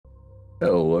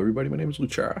Hello everybody, my name is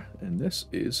Luchara, and this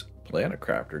is Planet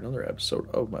Crafter, another episode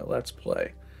of my Let's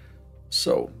Play.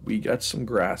 So, we got some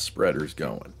grass spreaders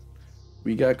going.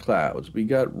 We got clouds, we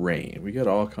got rain, we got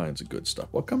all kinds of good stuff.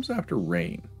 What comes after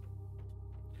rain?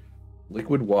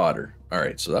 Liquid water.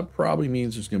 Alright, so that probably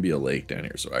means there's going to be a lake down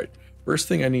here. So, alright, first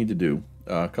thing I need to do,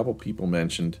 a couple people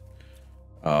mentioned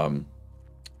the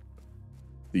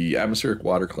atmospheric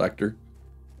water collector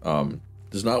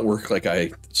does not work like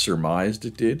I surmised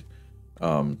it did.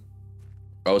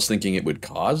 I was thinking it would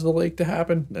cause the lake to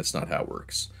happen. That's not how it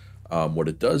works. What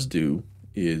it does do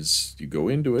is you go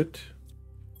into it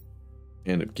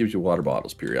and it gives you water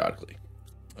bottles periodically.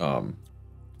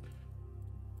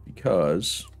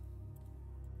 Because,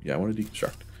 yeah, I want to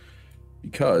deconstruct.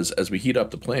 Because as we heat up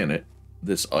the planet,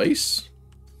 this ice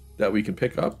that we can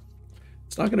pick up,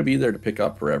 it's not going to be there to pick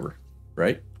up forever,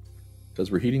 right?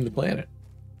 Because we're heating the planet.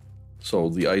 So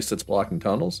the ice that's blocking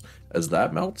tunnels, as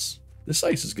that melts, this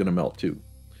ice is going to melt too.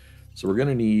 So we're going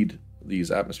to need these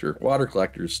atmospheric water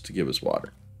collectors to give us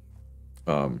water.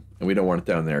 And we don't want it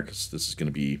down there because this is going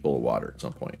to be full of water at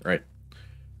some point, right?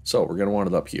 So we're going to want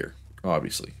it up here,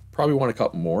 obviously. Probably want a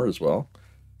couple more as well.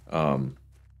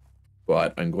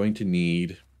 But I'm going to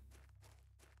need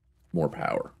more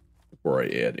power before I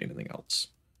add anything else.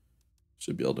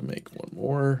 Should be able to make one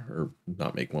more, or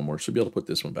not make one more. Should be able to put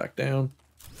this one back down.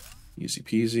 Easy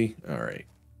peasy. All right.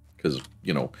 Because,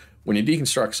 you know, when you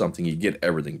deconstruct something, you get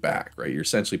everything back, right? You're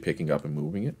essentially picking up and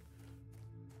moving it.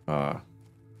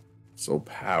 So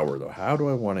power, though. How do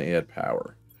I want to add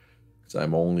power? Because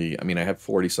I have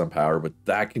 40 some power, but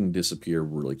that can disappear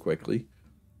really quickly.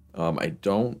 I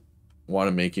don't want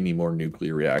to make any more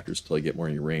nuclear reactors till I get more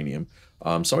uranium.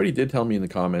 Somebody did tell me in the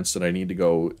comments that I need to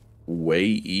go way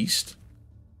east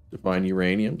to find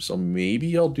uranium, so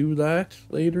maybe I'll do that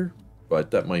later,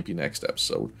 but that might be next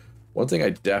episode. One thing I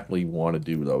definitely want to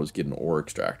do, though, is get an ore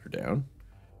extractor down.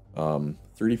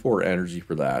 34 energy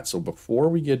for that. So before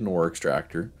we get an ore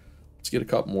extractor, let's get a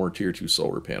couple more tier 2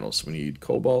 solar panels. So we need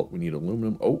cobalt, we need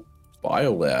aluminum. Oh,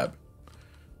 biolab.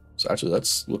 So actually,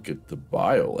 let's look at the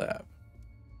biolab.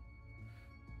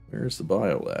 Where's the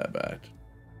biolab at?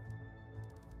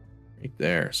 Right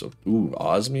there. So, ooh,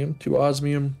 osmium, 2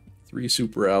 osmium, 3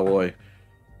 super alloy,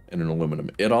 and an aluminum.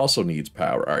 It also needs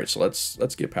power. All right, so let's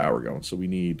get power going. So we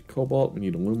need cobalt, we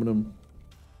need aluminum.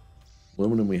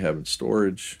 Aluminum we have in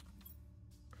storage.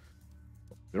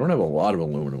 We don't have a lot of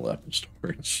aluminum left in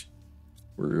storage.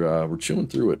 We're chewing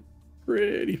through it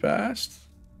pretty fast.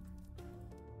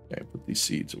 Okay, put these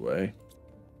seeds away.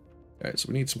 All right, so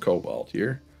we need some cobalt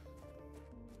here.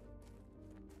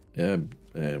 And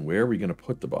where are we going to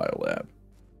put the biolab?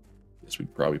 Guess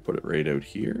we'd probably put it right out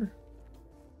here.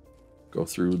 Go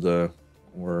through the,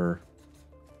 or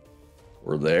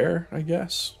there, I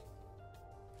guess.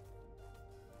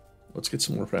 Let's get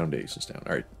some more foundations down.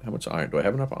 All right, how much iron? Do I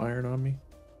have enough iron on me?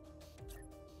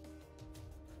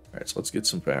 All right, so let's get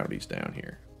some foundies down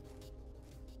here.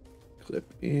 Clip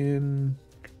in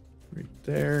right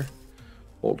there.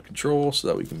 Hold control so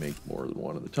that we can make more than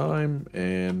one at a time.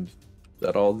 And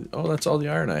that all, oh, that's all the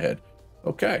iron I had.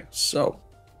 Okay, so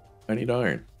I need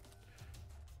iron.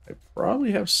 I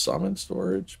probably have some in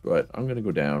storage, but I'm going to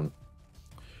go down.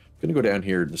 I'm going to go down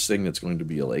here to this thing that's going to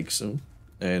be a lake soon.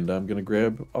 And I'm going to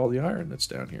grab all the iron that's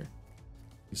down here.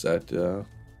 Is that,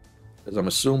 because I'm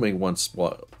assuming once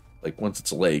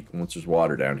it's a lake, once there's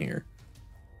water down here,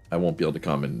 I won't be able to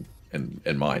come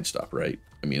and mine stuff, right?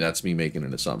 I mean, that's me making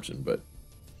an assumption, but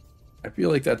I feel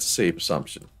like that's a safe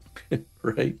assumption,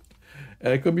 right?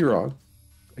 And I could be wrong.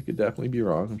 I could definitely be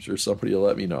wrong. I'm sure somebody will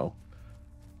let me know.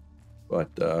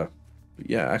 But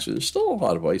yeah, actually, there's still a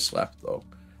lot of ice left, though.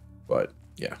 But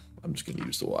yeah, I'm just going to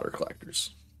use the water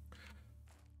collectors.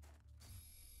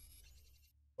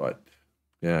 But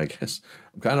yeah, I guess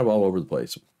I'm kind of all over the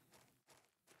place.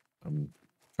 I'm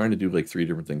trying to do like 3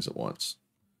 different things at once.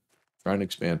 Trying to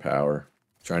expand power,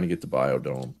 trying to get the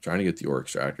biodome, trying to get the ore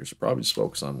extractor. So probably just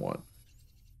focus on one.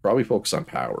 Probably focus on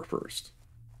power first,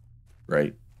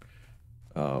 right?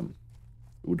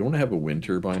 We don't have a wind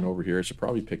turbine over here. I should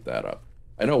probably pick that up.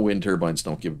 I know wind turbines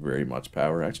don't give very much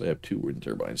power. Actually, I have 2 wind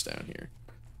turbines down here.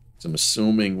 So I'm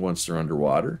assuming once they're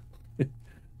underwater,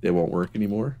 they won't work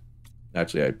anymore.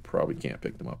 Actually, I probably can't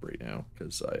pick them up right now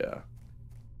because I'm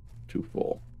too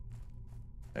full.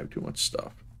 I have too much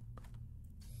stuff.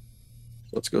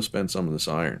 So let's go spend some of this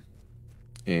iron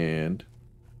and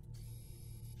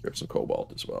grab some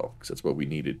cobalt as well, because that's what we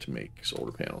needed to make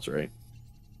solar panels, right?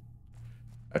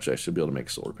 Actually, I should be able to make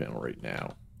a solar panel right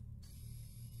now.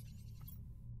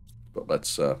 But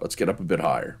let's get up a bit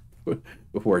higher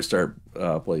before I start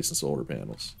placing solar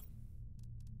panels.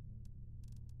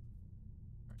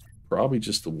 probably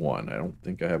just the one. I don't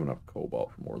think I have enough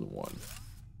cobalt for more than one.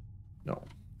 No,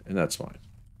 and that's fine.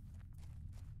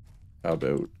 How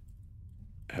about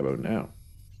now?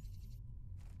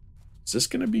 Is this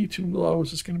going to be too low?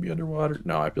 Is this going to be underwater?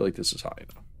 No, I feel like this is high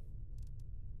enough.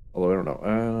 Although I don't know.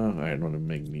 I don't know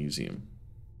magnesium.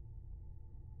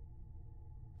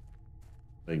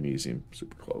 Magnesium,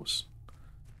 super close.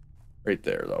 Right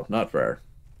there, though. Not far.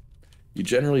 You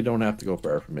generally don't have to go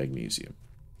far for magnesium,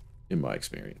 in my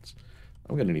experience.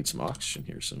 I'm going to need some oxygen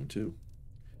here soon, too.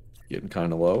 Getting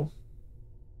kind of low.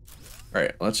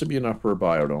 Alright, well, that should be enough for a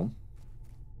biodome.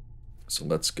 So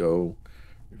let's go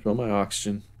refill my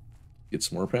oxygen, get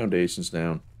some more foundations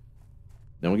down.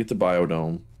 Then we get the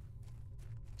biodome.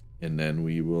 And then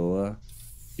we will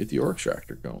get the ore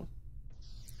extractor going.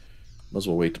 Might as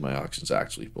well wait till my oxygen's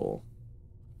actually full.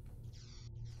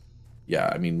 Yeah,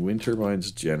 I mean, wind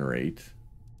turbines generate.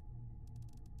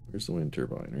 Where's the wind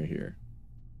turbine? Right here.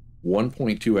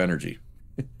 1.2 energy.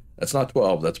 That's not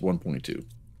 12, that's 1.2.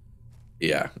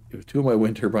 Yeah, if two of my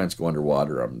wind turbines go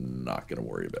underwater, I'm not going to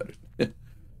worry about it.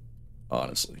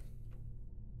 Honestly.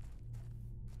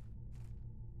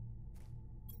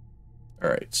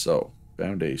 Alright, so,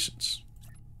 foundations.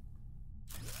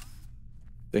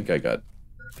 I think I got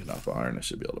enough iron. I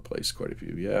should be able to place quite a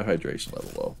few. Yeah, hydration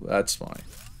level low. That's fine.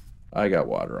 I got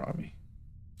water on me.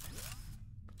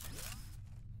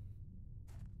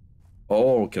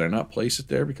 Oh, can I not place it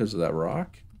there because of that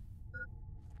rock?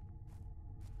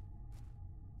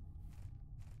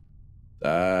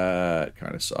 That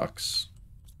kind of sucks.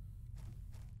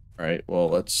 Alright, well,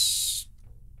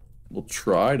 we'll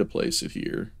try to place it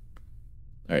here.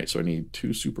 Alright, so I need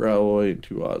 2 super alloy and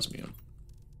 2 osmium.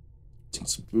 Let's eat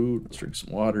some food, let's drink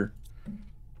some water.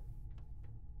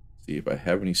 See if I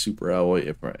have any super alloy.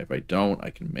 If I don't, I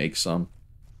can make some.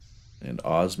 And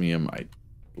osmium, I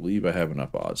believe I have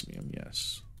enough osmium,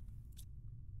 yes.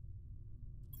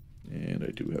 And I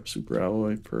do have super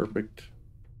alloy, perfect.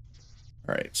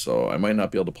 Alright, so I might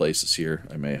not be able to place this here.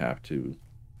 I may have to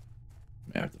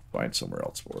find somewhere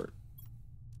else for it.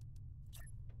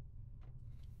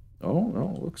 Oh,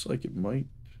 no, looks like it might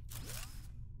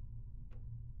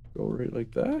go right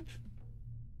like that.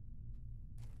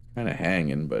 Kind of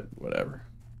hanging, but whatever.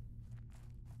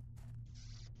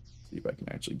 See if I can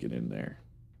actually get in there.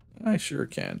 I sure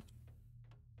can.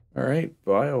 Alright,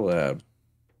 biolab.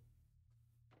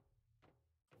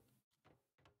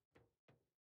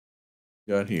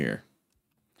 Got here.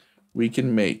 We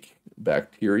can make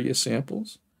bacteria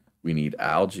samples. We need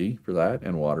algae for that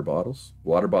and water bottles.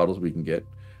 Water bottles we can get.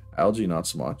 Algae, not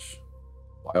so much.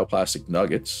 Bioplastic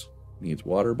nuggets. Needs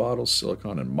water bottles,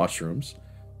 silicon, and mushrooms.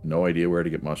 No idea where to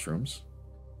get mushrooms.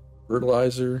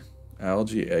 Fertilizer,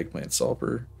 algae, eggplant,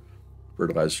 sulfur.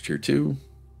 Fertilizer tier 2.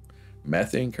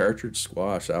 Methane, cartridge,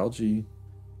 squash, algae.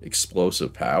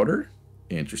 Explosive powder.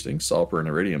 Interesting. Sulfur and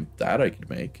iridium. That I could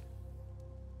make.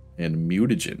 And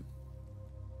mutagen.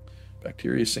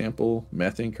 Bacteria sample,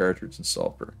 methane cartridge, and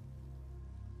sulfur.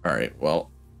 Alright,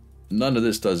 well, none of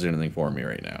this does anything for me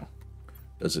right now.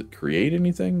 Does it create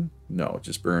anything? No, it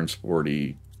just burns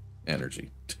 40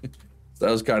 energy. So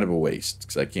that was kind of a waste,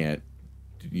 because I can't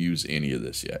use any of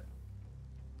this yet.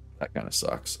 That kind of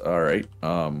sucks. Alright,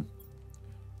 when's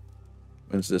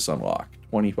this unlocked?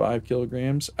 25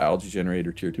 kilograms, algae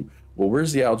generator tier 2. Well,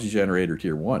 where's the algae generator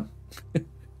tier 1?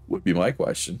 Would be my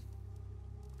question.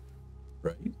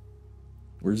 Right?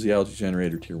 Where's the algae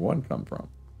generator tier 1 come from?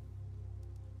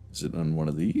 Is it on one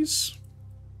of these?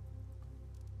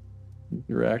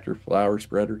 Reactor, flower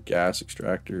spreader, gas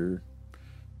extractor,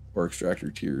 or extractor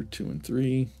tier 2 and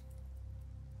 3.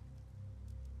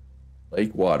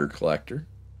 Lake water collector.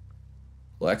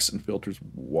 Collects and filters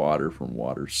water from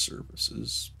water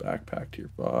surfaces. Backpack tier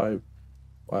 5.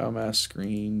 Biomass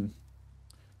screen.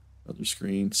 Another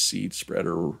screen. Seed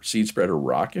spreader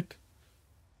rocket.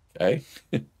 Okay.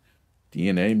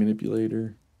 DNA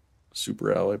manipulator.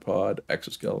 Super alloy pod.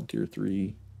 Exoskeleton tier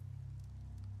 3.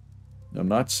 I'm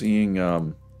not seeing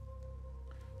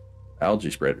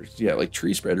algae spreaders. Yeah, like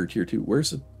tree spreader tier 2.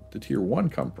 Where's the tier 1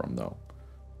 come from, though?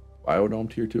 Biodome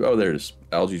tier 2. Oh, there's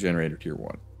algae generator tier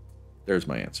 1. There's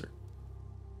my answer.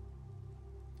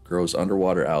 Grows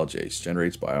underwater algae.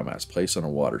 Generates biomass. Placed on a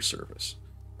water surface.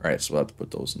 Alright, so we'll have to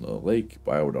put those in the lake.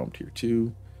 Biodome tier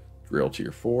 2. Drill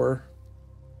tier 4.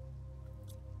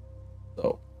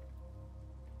 So,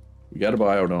 we got a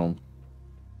biodome.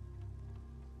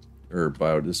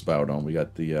 This is biodome. We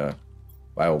got the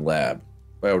biolab.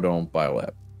 Biodome,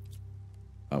 biolab.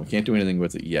 We can't do anything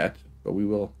with it yet, but we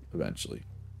will eventually.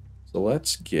 So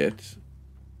let's get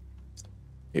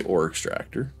a ore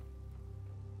extractor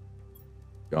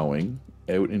going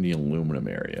out in the aluminum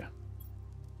area.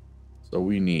 So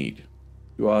we need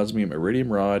 2 osmium,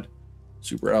 iridium rod,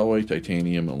 super alloy,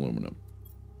 titanium, aluminum.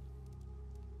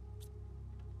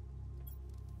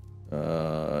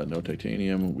 No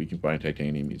titanium. We can find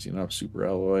titanium easy enough. Super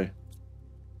alloy.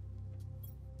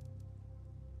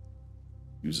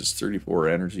 Uses 34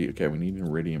 energy. Okay, we need an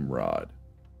iridium rod.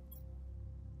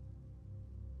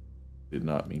 Did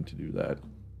not mean to do that.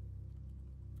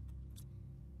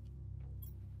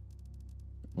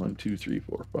 1, 2, 3,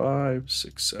 4, 5,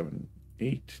 6, 7,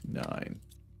 8, 9.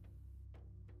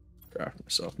 Craft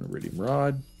myself an iridium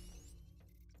rod.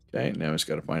 Okay, now I just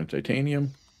got to find a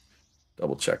titanium.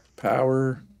 Double check the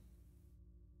power.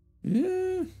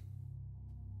 Yeah.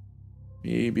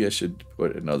 Maybe I should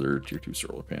put another tier 2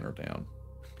 solar panel down.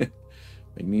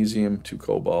 Magnesium, 2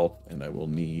 cobalt, and I will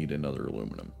need another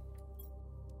aluminum.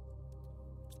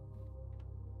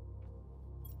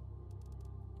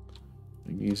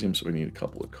 Magnesium, so we need a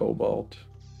couple of cobalt.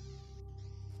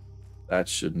 That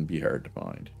shouldn't be hard to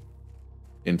find.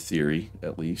 In theory,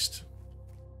 at least.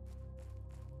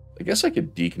 I guess I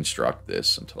could deconstruct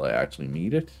this until I actually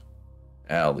need it.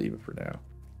 I'll leave it for now.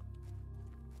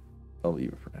 I'll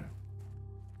leave it for now.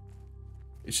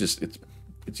 It's just,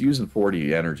 it's using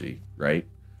 40 energy, right?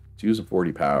 It's using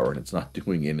 40 power, and it's not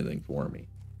doing anything for me.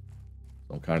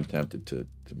 So I'm kind of tempted to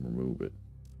remove it.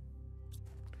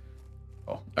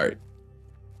 Oh, all right.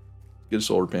 Get a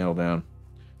solar panel down.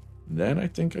 Then I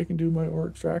think I can do my ore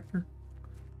extractor.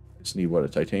 I just need, what, a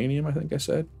titanium, I think I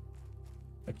said?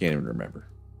 I can't even remember.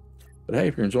 But hey,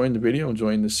 if you're enjoying the video,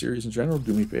 enjoying this series in general,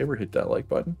 do me a favor, hit that like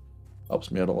button.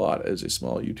 Helps me out a lot as a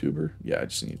small YouTuber. Yeah, I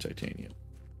just need titanium.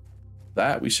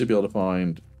 That we should be able to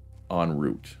find en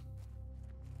route.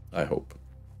 I hope.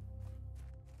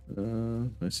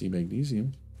 I see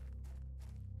magnesium.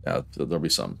 Yeah, there'll be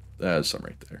some. There's some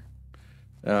right there.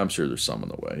 I'm sure there's some on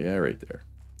the way. Yeah, right there.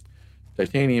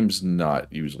 Titanium's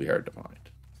not usually hard to find.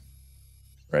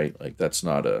 Right? Like, that's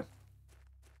not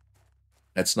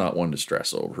one to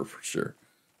stress over for sure.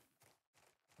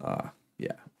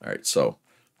 Yeah. All right. So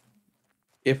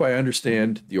if I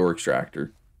understand the ore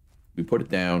extractor, we put it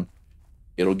down,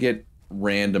 it'll get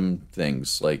random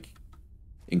things, like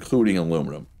including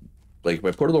aluminum. Like if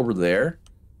I put it over there,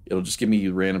 it'll just give me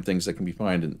random things that can be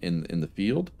found in the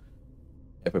field.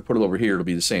 If I put it over here, it'll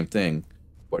be the same thing,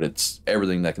 but it's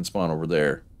everything that can spawn over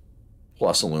there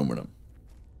plus aluminum,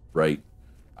 right?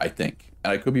 I think.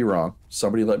 And I could be wrong.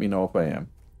 Somebody let me know if I am.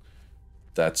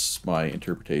 That's my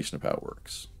interpretation of how it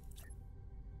works.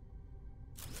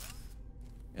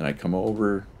 And I come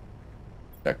over,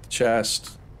 check the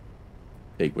chest,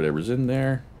 take whatever's in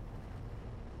there.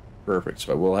 Perfect.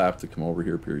 So I will have to come over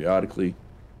here periodically.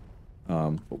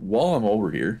 But while I'm over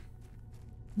here,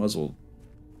 might as well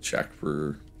check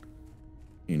for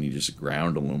any just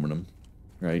ground aluminum,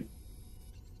 right?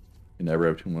 You never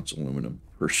have too much aluminum,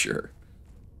 for sure.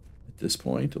 At this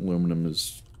point, aluminum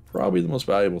is probably the most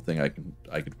valuable thing I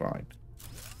could find.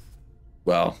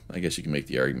 Well, I guess you can make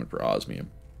the argument for osmium,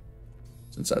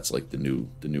 since that's like the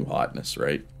new hotness,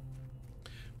 right?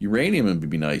 Uranium would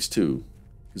be nice too,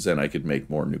 because then I could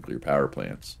make more nuclear power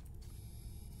plants.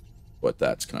 But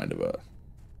that's kind of a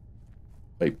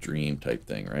pipe dream type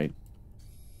thing, right?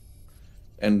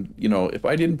 And, you know, if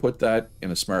I didn't put that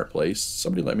in a smart place,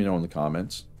 somebody let me know in the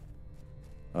comments.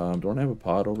 Don't I have a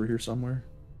pod over here somewhere?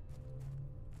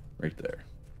 Right there.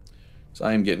 So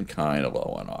I am getting kind of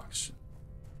low on oxygen.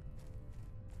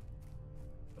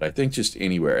 But I think just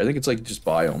anywhere. I think it's like just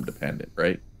biome dependent,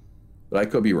 right? But I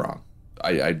could be wrong.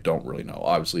 I don't really know.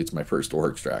 Obviously, it's my first ore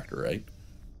extractor, right?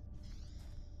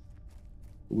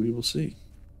 But we will see.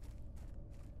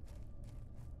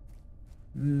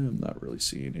 I'm not really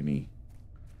seeing any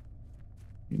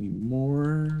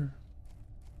more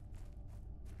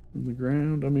on the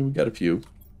ground. I mean, we got a few.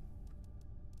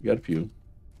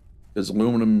 Because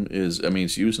aluminum is, I mean,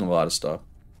 it's used in a lot of stuff.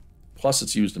 Plus,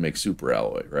 it's used to make super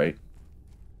alloy, right?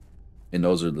 And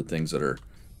those are the things that are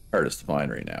hardest to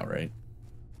find right now, right?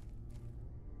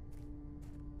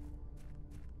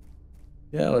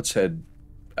 Yeah, let's head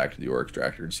back to the ore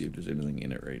extractor and see if there's anything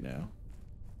in it right now.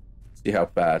 See how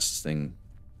fast this thing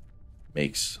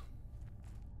makes.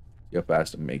 See how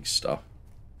fast it makes stuff.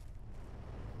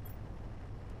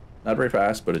 Not very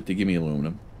fast, but it did give me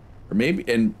aluminum. Or maybe,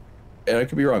 and I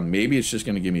could be wrong, maybe it's just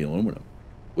going to give me aluminum,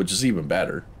 which is even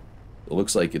better. It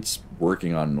looks like it's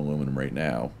working on an aluminum right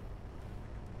now.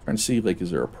 Trying to see, like,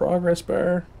 is there a progress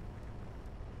bar?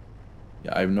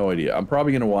 Yeah, I have no idea. I'm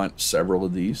probably going to want several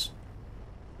of these,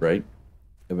 right?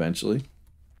 Eventually.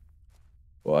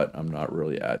 But I'm not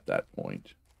really at that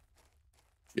point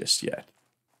just yet.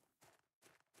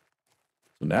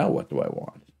 So now what do I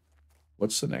want?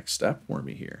 What's the next step for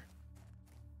me here?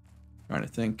 Trying to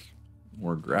think.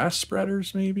 More grass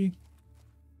spreaders, maybe?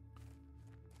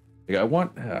 Like I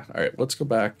want... all right, let's go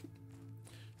back.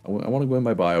 I want to go in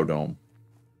my biodome.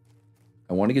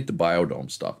 I want to get the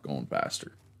biodome stuff going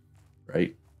faster,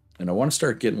 right? And I want to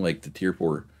start getting like the tier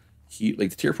 4 heat.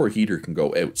 Like the tier 4 heater can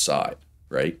go outside,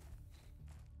 right?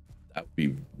 That would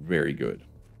be very good.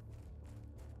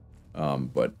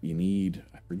 But you need...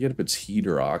 I forget if it's heat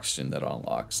or oxygen that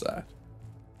unlocks that.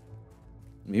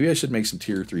 Maybe I should make some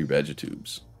tier 3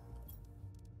 vegetubes.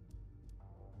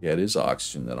 Yeah, it is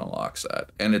oxygen that unlocks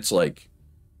that. And it's like...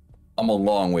 I'm a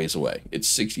long ways away. It's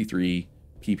 63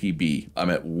 ppb. I'm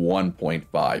at 1.5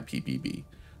 ppb.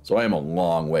 So I am a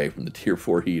long way from the tier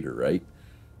 4 heater, right?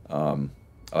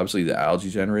 Obviously the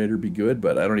algae generator would be good,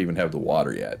 but I don't even have the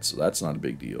water yet, so that's not a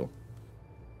big deal.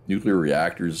 Nuclear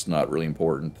reactors is not really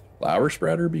important. Flower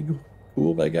spreader would be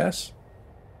cool, I guess.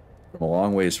 I'm a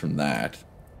long ways from that.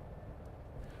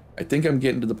 I think I'm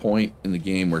getting to the point in the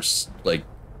game where, like,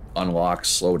 unlocks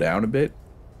slow down a bit,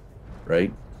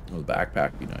 right? Oh, the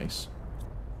backpack would be nice.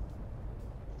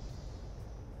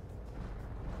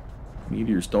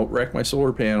 Meteors, don't wreck my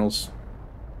solar panels.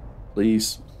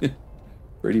 Please.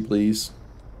 Pretty please.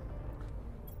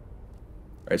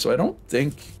 Alright, so I don't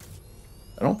think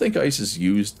ice is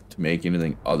used to make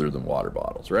anything other than water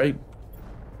bottles, right?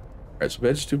 Alright, so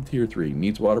vegetube tier 3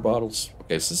 needs water bottles.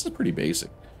 Okay, so this is pretty basic.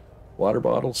 Water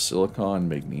bottles, silicon,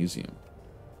 magnesium.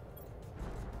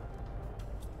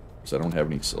 Because I don't have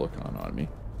any silicon on me.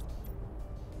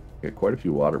 I got quite a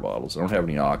few water bottles. I don't have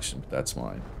any oxygen, but that's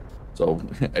fine. So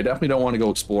I definitely don't want to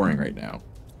go exploring right now.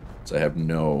 So I have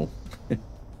no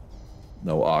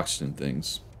no oxygen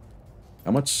things.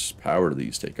 How much power do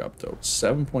these take up though?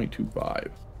 7.25.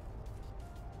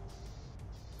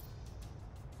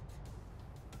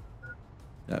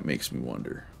 That makes me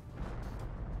wonder.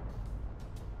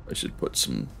 I should put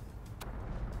some...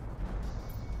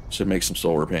 Should make some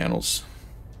solar panels.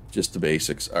 Just the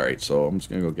basics. Alright, so I'm just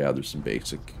going to go gather some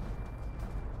basic...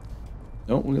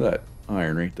 Oh, look at that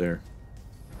iron right there.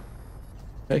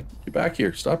 Hey, get back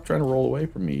here. Stop trying to roll away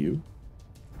from me, you.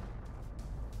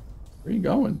 Where are you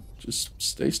going? Just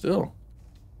stay still.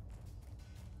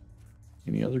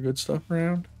 Any other good stuff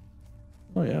around?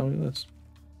 Oh yeah, look at this.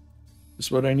 This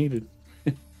is what I needed.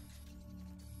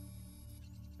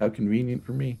 How convenient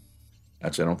for me.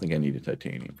 Actually, I don't think I needed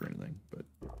titanium for anything, but...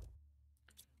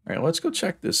 Alright, let's go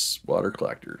check this water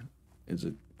collector. Is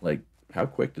it, like, how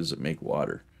quick does it make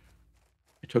water?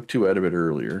 I took 2 out of it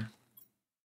earlier.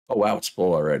 Oh wow, it's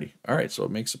full already. Alright, so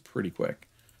it makes it pretty quick.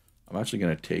 I'm actually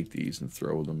going to take these and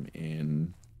throw them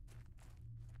in...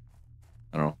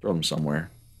 I don't know, throw them somewhere.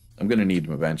 I'm going to need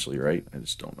them eventually, right? I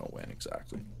just don't know when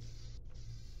exactly.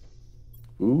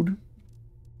 Food?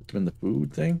 Put them in the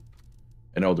food thing?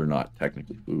 I know they're not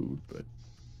technically food, but...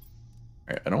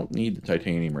 Alright, I don't need the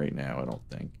titanium right now, I don't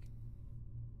think.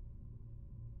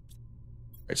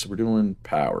 Alright, so we're doing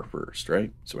power first,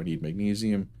 right? So I need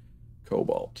magnesium,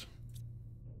 cobalt.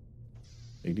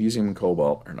 Magnesium and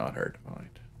cobalt are not hard to find.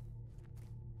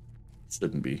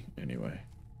 Shouldn't be, anyway.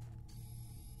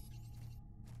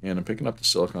 And I'm picking up the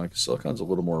silicon, because silicon's a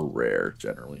little more rare,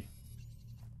 generally.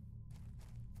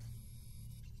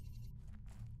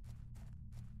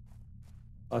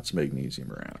 Lots of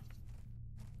magnesium around.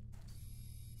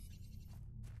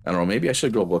 I don't know, maybe I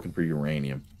should go looking for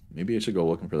uranium. Maybe I should go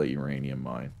looking for that uranium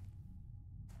mine.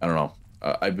 I don't know.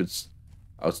 I was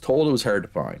told it was hard to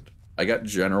find. I got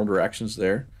general directions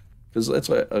there. Because that's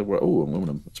why, oh,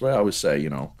 aluminum. That's why I always say, you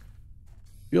know,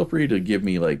 feel free to give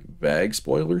me, like, vague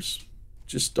spoilers.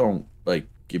 Just don't, like,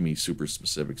 give me super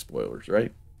specific spoilers,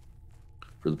 right?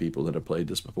 For the people that have played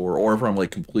this before. Or if I'm,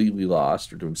 like, completely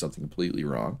lost or doing something completely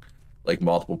wrong. Like,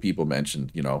 multiple people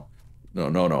mentioned, you know,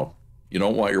 no. You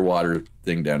don't want your water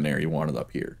thing down there. You want it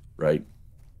up here, right?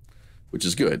 Which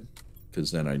is good.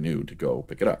 Because then I knew to go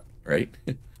pick it up, right?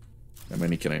 How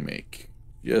many can I make?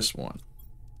 Just one.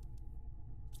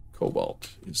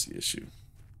 Cobalt is the issue.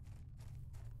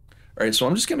 Alright, so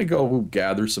I'm just going to go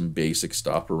gather some basic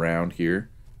stuff around here.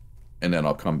 And then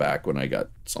I'll come back when I got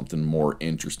something more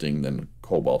interesting than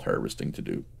cobalt harvesting to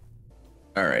do.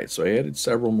 Alright, so I added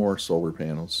several more solar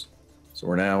panels. So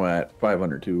we're now at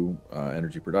 502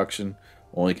 energy production,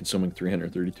 only consuming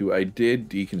 332. I did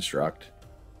deconstruct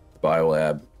the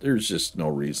biolab. There's just no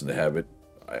reason to have it.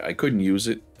 I couldn't use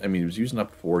it. I mean, it was using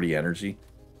up 40 energy.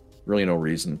 Really no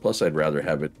reason. Plus, I'd rather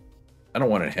have it. I don't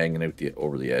want it hanging out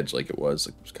over the edge like it was.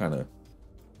 It was kind of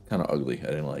ugly. I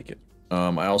didn't like it.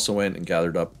 I also went and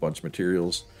gathered up a bunch of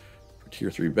materials for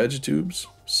tier 3 vegetubes.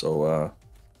 So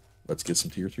let's get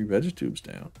some tier 3 vegetubes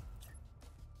down.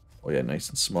 Oh yeah, nice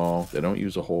and small. They don't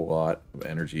use a whole lot of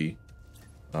energy.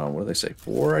 What do they say?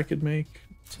 4 I could make.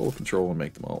 Let's hold control and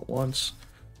make them all at once.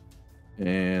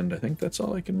 And I think that's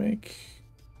all I can make.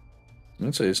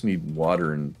 Let's say I just need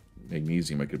water and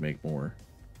magnesium. I could make more.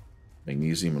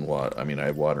 Magnesium and water. I mean, I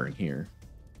have water in here.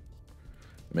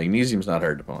 Magnesium's not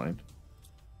hard to find.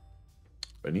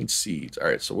 But I need seeds. All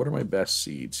right, so what are my best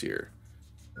seeds here?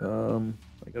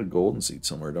 I got a golden seed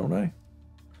somewhere, don't I?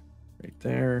 Right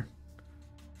there.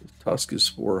 The tusk is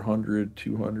 400,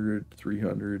 200,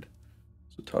 300.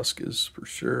 So tusk is for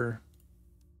sure.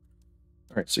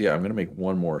 All right, so yeah, I'm going to make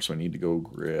one more. So I need to go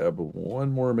grab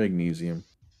one more magnesium.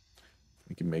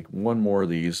 We can make one more of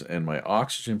these, and my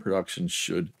oxygen production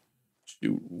should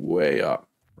shoot way up,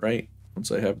 right?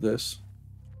 Once I have this.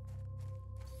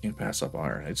 Can't pass up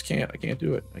iron. I just can't. I can't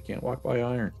do it. I can't walk by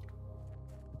iron.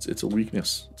 It's a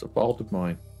weakness. It's a fault of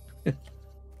mine.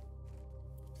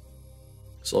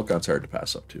 Silicon's hard to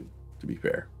pass up to be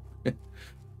fair.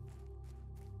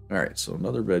 Alright, so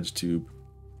another veg tube.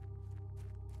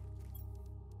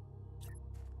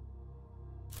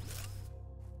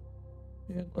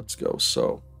 And let's go.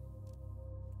 So,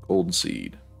 golden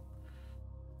seed.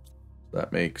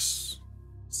 That makes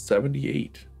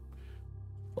 78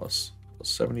 plus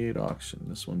 78 oxygen.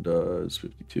 This one does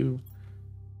 52.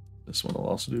 This one will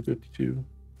also do 52.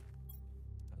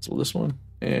 So this one,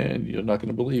 and you're not going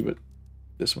to believe it,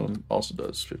 this one also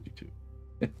does 52.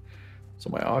 So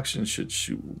my oxygen should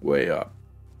shoot way up,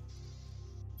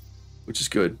 which is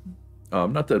good.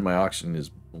 Not that my oxygen is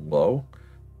low.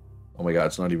 Oh my god,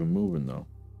 it's not even moving though.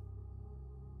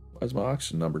 Why is my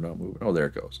oxygen number not moving? Oh, there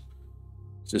it goes.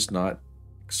 It's just not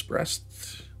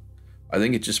expressed. I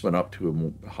think it just went up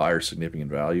to a higher significant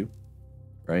value,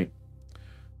 right?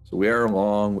 So we are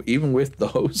along, even with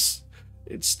those,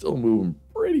 it's still moving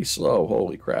pretty slow.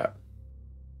 Holy crap.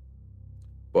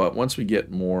 But once we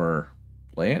get more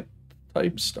plant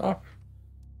type stuff,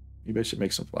 maybe I should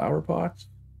make some flower pots.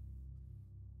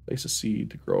 Place a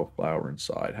seed to grow a flower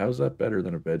inside. How's that better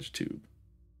than a veg tube?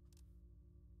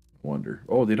 I wonder.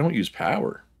 Oh, they don't use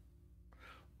power.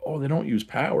 Oh, they don't use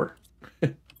power.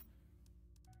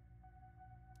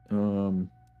 Oh,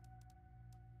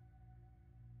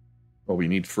 we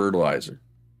need fertilizer.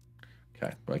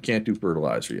 Okay, well, I can't do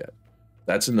fertilizer yet.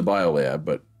 That's in the biolab,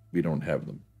 but we don't have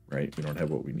them, right? We don't have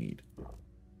what we need. And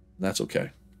that's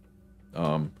okay.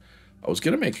 I was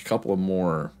going to make a couple of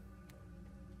more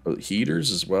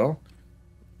heaters as well.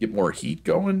 Get more heat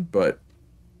going, but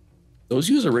those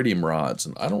use iridium rods,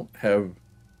 and I don't have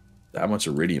that much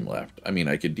iridium left. I mean,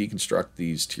 I could deconstruct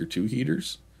these tier 2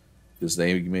 heaters, because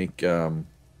they make, they're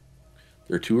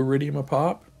 2 iridium a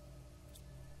pop.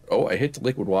 Oh, I hit the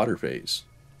liquid water phase.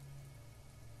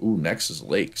 Ooh, next is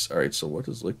lakes. All right, so what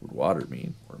does liquid water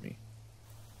mean for me?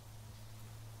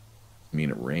 I mean,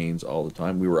 it rains all the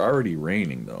time. We were already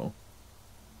raining, though.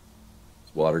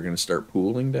 Is water going to start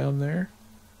pooling down there?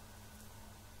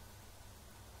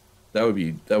 That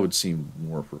would seem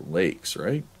more for lakes,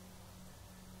 right?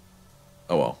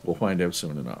 Oh well, we'll find out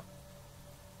soon enough.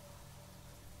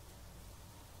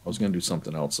 I was going to do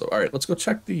something else, though. All right, let's go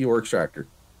check the ore extractor.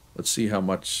 Let's see how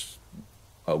much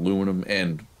aluminum,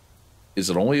 and is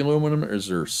it only aluminum, or is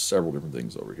there several different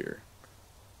things over here?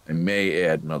 I may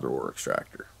add another ore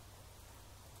extractor.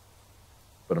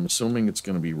 But I'm assuming it's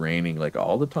going to be raining like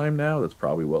all the time now. That's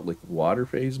probably what liquid water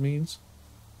phase means.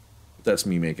 But that's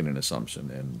me making an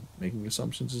assumption, and making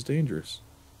assumptions is dangerous.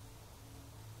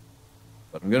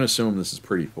 But I'm going to assume this is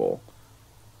pretty full,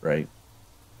 right?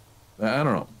 I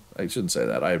don't know. I shouldn't say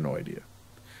that. I have no idea.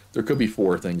 There could be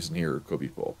 4 things in here, or it could be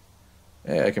full.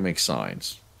 I can make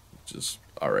signs, which is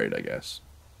alright, I guess.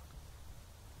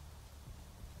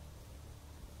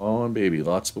 On, baby,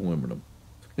 lots of aluminum.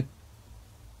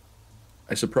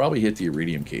 I should probably hit the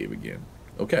iridium cave again.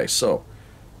 Okay, so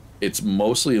it's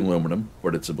mostly aluminum,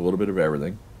 but it's a little bit of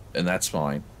everything, and that's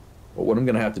fine. But what I'm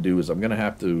going to have to do is I'm going to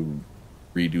have to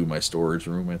redo my storage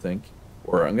room, I think.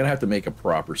 Or I'm going to have to make a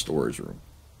proper storage room.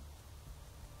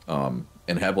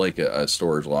 And have like a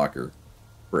storage locker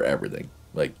for everything.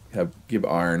 Like give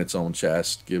iron its own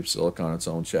chest, give silicon its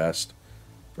own chest,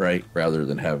 right? Rather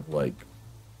than have like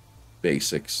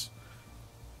basics,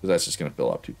 because that's just going to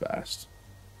fill up too fast.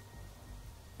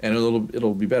 And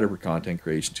it'll be better for content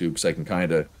creation too, because I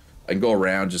can go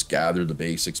around, just gather the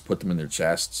basics, put them in their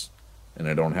chests, and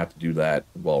I don't have to do that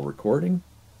while recording.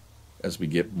 As we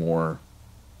get more,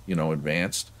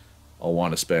 advanced, I'll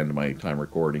want to spend my time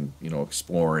recording,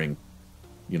 exploring,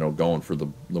 going for the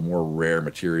more rare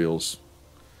materials,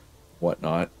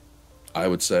 whatnot, I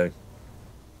would say.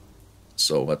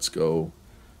 So let's go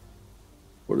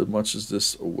put as much as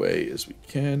this away as we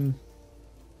can.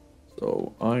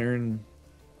 So iron,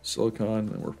 silicon,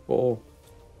 and we're full.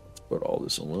 put all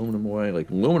this aluminum away. Like,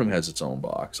 aluminum has its own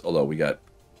box, although we got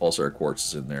pulsar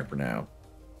quartzes in there for now.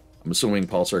 I'm assuming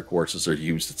pulsar quartzes are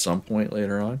used at some point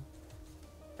later on.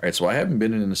 Alright, so I haven't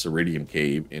been in this iridium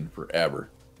cave in forever.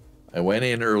 I went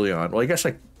in early on. Well, I guess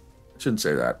I shouldn't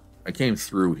say that. I came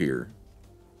through here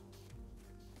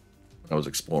when I was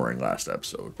exploring last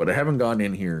episode, but I haven't gone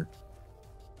in here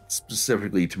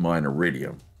specifically to mine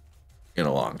iridium in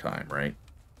a long time, right?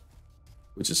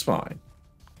 Which is fine.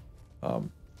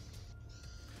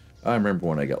 I remember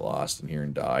when I got lost in here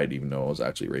and died, even though I was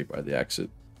actually right by the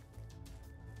exit.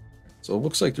 So it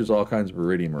looks like there's all kinds of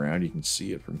iridium around. You can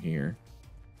see it from here,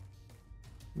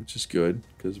 which is good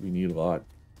because we need a lot.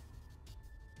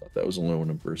 Thought that was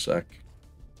aluminum for a sec.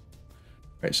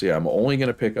 All right, so yeah, I'm only going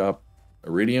to pick up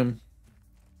iridium,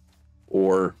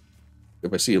 or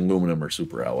if I see aluminum or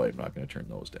super alloy, I'm not going to turn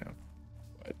those down.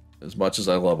 But as much as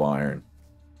I love iron,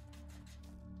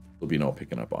 there'll be no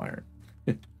picking up iron.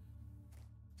 But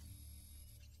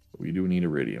we do need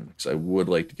iridium, because I would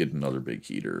like to get another big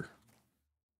heater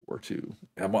or two.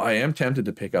 I am tempted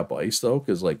to pick up ice, though,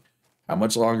 because, like, how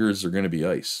much longer is there going to be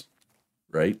ice?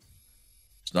 Right?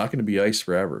 It's not going to be ice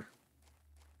forever.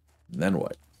 And then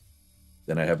what?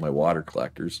 Then I have my water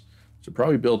collectors. Should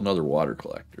probably build another water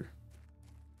collector.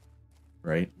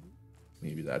 Right?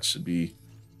 Maybe that should be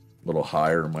a little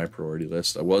higher on my priority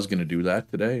list. I was going to do that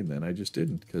today, and then I just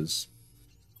didn't, because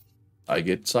I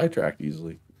get sidetracked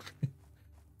easily.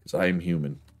 Because I am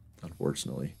human,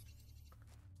 unfortunately.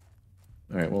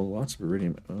 Alright, well, lots of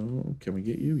iridium. Oh, can we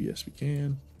get you? Yes, we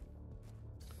can.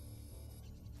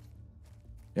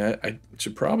 Yeah, I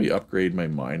should probably upgrade my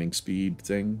mining speed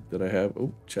thing that I have.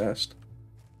 Oh, chest.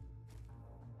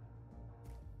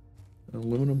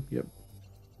 Aluminum, yep.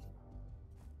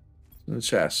 In the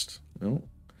chest. No.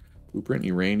 Blueprint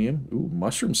uranium. Ooh,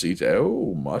 mushroom seeds.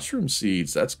 Oh, mushroom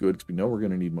seeds. That's good, because we know we're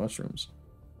going to need mushrooms.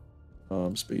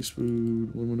 Space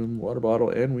food, aluminum, water bottle,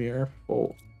 and we are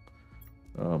full.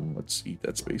 Let's eat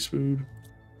that space food.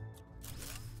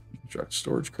 Construct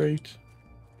storage crate.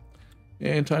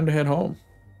 And time to head home.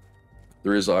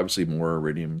 There is obviously more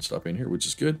iridium and stuff in here, which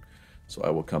is good. So I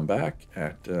will come back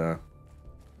at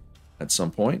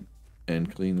some point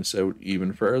and clean this out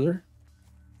even further.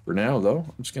 For now, though,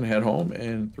 I'm just going to head home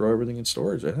and throw everything in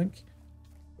storage, I think.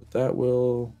 But that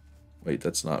will... Wait,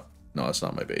 that's not... No, that's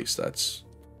not my base. That's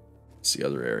the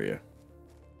other area.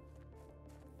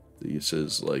 This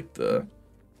is like the...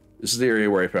 This is the area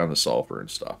where I found the sulfur and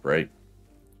stuff, right?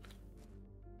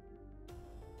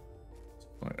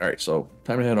 Alright, so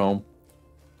time to head home.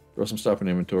 Throw some stuff in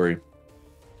inventory.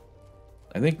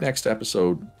 I think next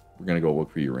episode, we're going to go look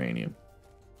for uranium.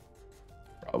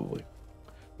 Probably.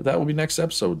 But that will be next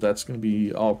episode. That's going to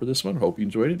be all for this one. Hope you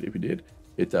enjoyed it. If you did,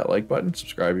 hit that like button.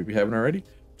 Subscribe if you haven't already.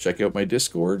 Check out my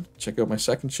Discord. Check out my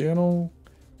second channel.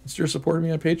 Consider supporting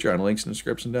me on Patreon. Links in the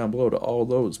description down below to all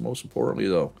those. Most importantly,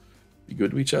 though, be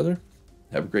good to each other.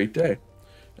 Have a great day.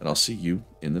 And I'll see you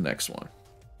in the next one.